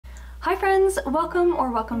Hi friends,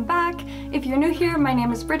 welcome back. If you're new here, my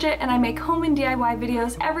name is Bridget and I make home and DIY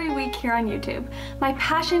videos every week here on YouTube. My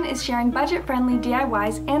passion is sharing budget-friendly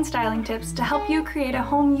DIYs and styling tips to help you create a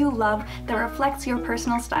home you love that reflects your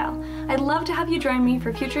personal style. I'd love to have you join me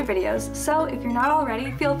for future videos, so if you're not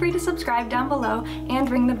already, feel free to subscribe down below and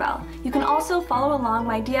ring the bell. You can also follow along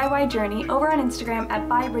my DIY journey over on Instagram at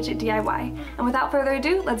bybridgetdiy. And without further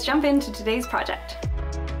ado, let's jump into today's project.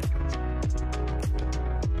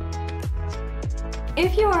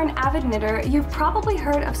 If you are an avid knitter, you've probably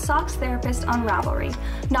heard of SoxTherapist on Ravelry.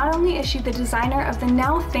 Not only is she the designer of the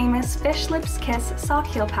now famous Fish Lips Kiss sock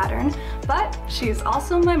heel pattern, but she's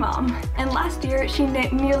also my mom. And last year, she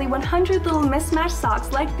knit nearly 100 little mismatched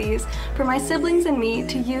socks like these for my siblings and me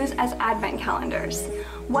to use as advent calendars.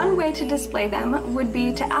 One way to display them would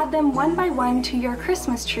be to add them one by one to your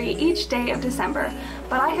Christmas tree each day of December.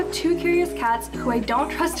 But I have two curious cats who I don't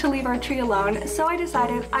trust to leave our tree alone, so I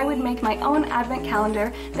decided I would make my own advent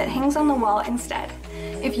calendar that hangs on the wall instead.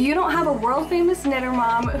 If you don't have a world-famous knitter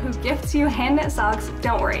mom who gifts you hand-knit socks,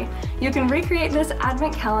 don't worry. You can recreate this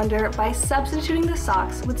advent calendar by substituting the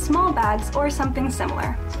socks with small bags or something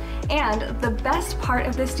similar. And the best part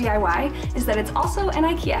of this DIY is that it's also an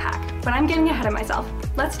IKEA hack, but I'm getting ahead of myself.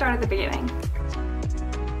 Let's start at the beginning.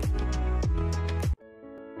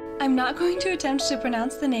 I'm not going to attempt to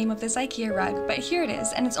pronounce the name of this IKEA rug, but here it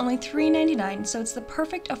is, and it's only $3.99, so it's the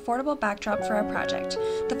perfect affordable backdrop for our project.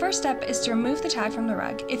 The first step is to remove the tag from the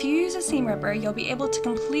rug. If you use a seam ripper, you'll be able to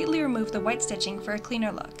completely remove the white stitching for a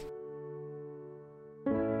cleaner look.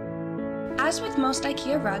 As with most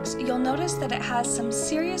IKEA rugs, you'll notice that it has some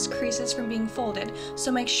serious creases from being folded,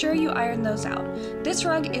 so make sure you iron those out. This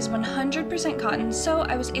rug is 100% cotton, so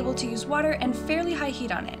I was able to use water and fairly high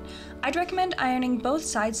heat on it. I'd recommend ironing both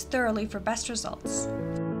sides thoroughly for best results.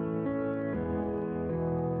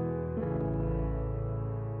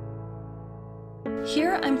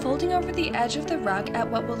 Here, I'm folding over the edge of the rug at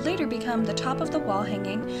what will later become the top of the wall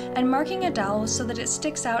hanging and marking a dowel so that it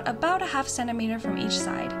sticks out about a ½ centimeter from each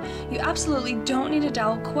side. You absolutely don't need a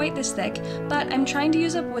dowel quite this thick, but I'm trying to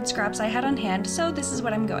use up wood scraps I had on hand, so this is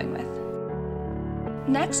what I'm going with.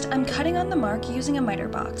 Next, I'm cutting on the mark using a miter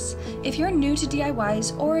box. If you're new to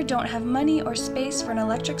DIYs or don't have money or space for an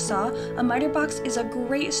electric saw, a miter box is a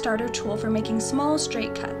great starter tool for making small,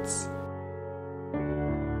 straight cuts.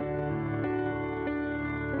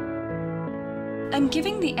 I'm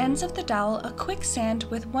giving the ends of the dowel a quick sand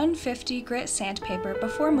with 150 grit sandpaper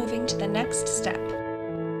before moving to the next step.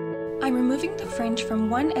 I'm removing the fringe from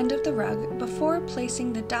one end of the rug before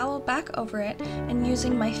placing the dowel back over it and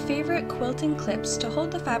using my favorite quilting clips to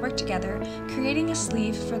hold the fabric together, creating a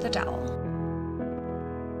sleeve for the dowel.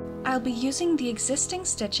 I'll be using the existing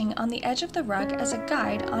stitching on the edge of the rug as a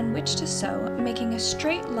guide on which to sew, making a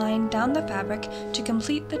straight line down the fabric to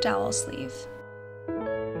complete the dowel sleeve.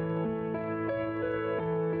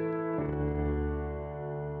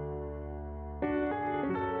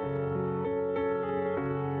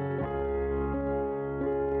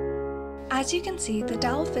 As you can see, the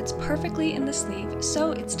dowel fits perfectly in the sleeve,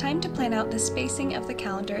 so it's time to plan out the spacing of the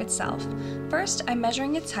calendar itself. First, I'm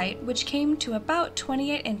measuring its height, which came to about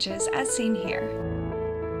 28 inches as seen here.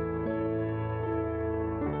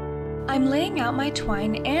 I'm laying out my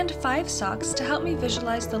twine and 5 socks to help me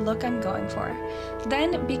visualize the look I'm going for.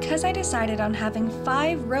 Then, because I decided on having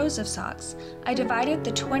 5 rows of socks, I divided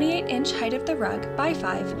the 28-inch height of the rug by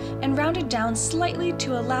 5 and rounded down slightly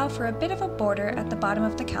to allow for a bit of a border at the bottom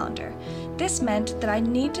of the calendar. This meant that I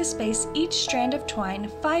need to space each strand of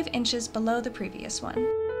twine 5 inches below the previous one.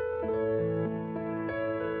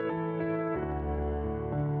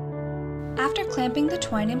 After clamping the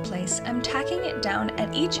twine in place, I'm tacking it down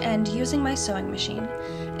at each end using my sewing machine.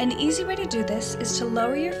 An easy way to do this is to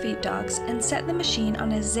lower your feed dogs and set the machine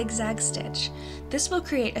on a zigzag stitch. This will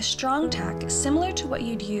create a strong tack similar to what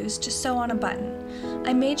you'd use to sew on a button.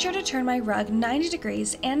 I made sure to turn my rug 90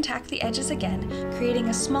 degrees and tack the edges again, creating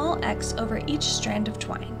a small X over each strand of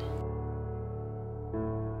twine.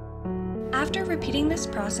 After repeating this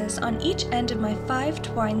process on each end of my 5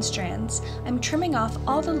 twine strands, I'm trimming off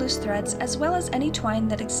all the loose threads as well as any twine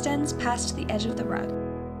that extends past the edge of the rug.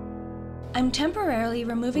 I'm temporarily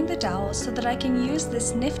removing the dowel so that I can use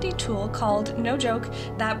this nifty tool called, no joke,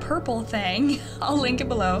 that purple thing, I'll link it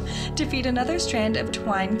below, to feed another strand of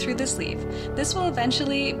twine through the sleeve. This will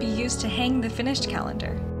eventually be used to hang the finished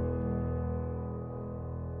calendar.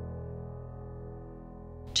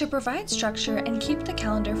 To provide structure and keep the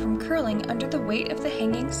calendar from curling under the weight of the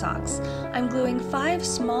hanging socks, I'm gluing 5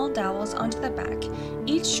 small dowels onto the back,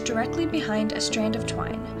 each directly behind a strand of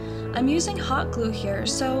twine. I'm using hot glue here,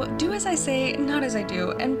 so do as I say, not as I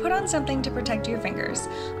do, and put on something to protect your fingers.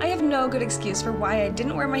 I have no good excuse for why I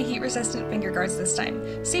didn't wear my heat-resistant finger guards this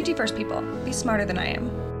time. Safety first, people. Be smarter than I am.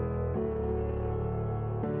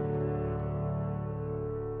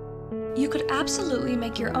 You could absolutely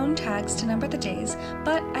make your own tags to number the days,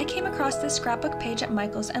 but I came across this scrapbook page at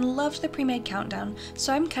Michael's and loved the pre-made countdown,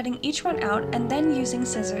 so I'm cutting each one out and then using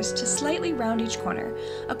scissors to slightly round each corner.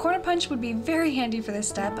 A corner punch would be very handy for this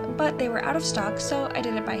step, but they were out of stock, so I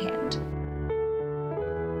did it by hand.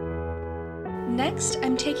 Next,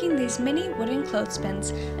 I'm taking these mini wooden clothespins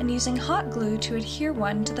and using hot glue to adhere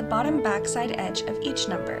one to the bottom backside edge of each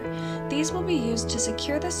number. These will be used to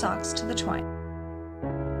secure the socks to the twine.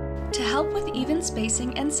 To help with even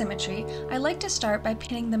spacing and symmetry, I like to start by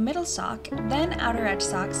pinning the middle sock, then outer edge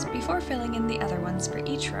socks, before filling in the other ones for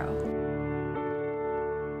each row.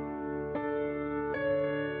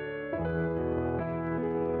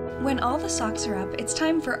 When all the socks are up, it's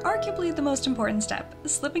time for arguably the most important step,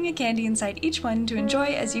 slipping a candy inside each one to enjoy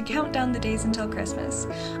as you count down the days until Christmas.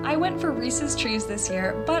 I went for Reese's Trees this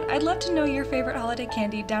year, but I'd love to know your favorite holiday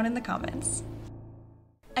candy down in the comments.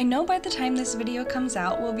 I know by the time this video comes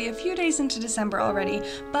out, we'll be a few days into December already,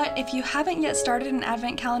 but if you haven't yet started an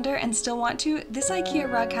advent calendar and still want to, this IKEA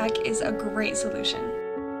rug hack is a great solution.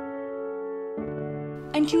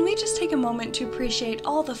 And can we just take a moment to appreciate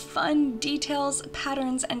all the fun details,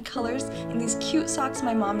 patterns, and colors in these cute socks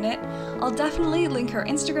my mom knit? I'll definitely link her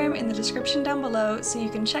Instagram in the description down below so you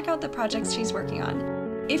can check out the projects she's working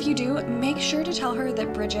on. If you do, make sure to tell her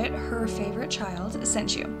that Bridget, her favorite child,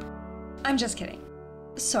 sent you. I'm just kidding.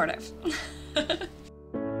 Sort of.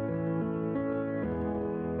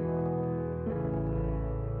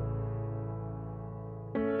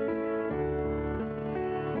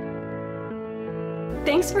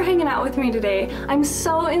 Thanks for hanging out with me today. I'm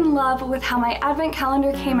so in love with how my advent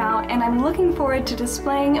calendar came out, and I'm looking forward to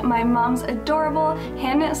displaying my mom's adorable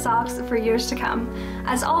hand-knit socks for years to come.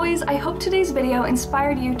 As always, I hope today's video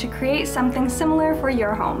inspired you to create something similar for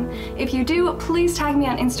your home. If you do, please tag me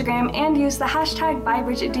on Instagram and use the hashtag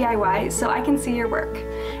bybridgetdiy so I can see your work.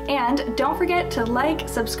 And don't forget to like,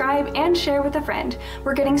 subscribe, and share with a friend.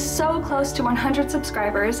 We're getting so close to 100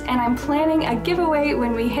 subscribers, and I'm planning a giveaway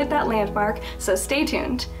when we hit that landmark, so stay tuned.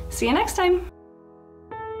 See you next time!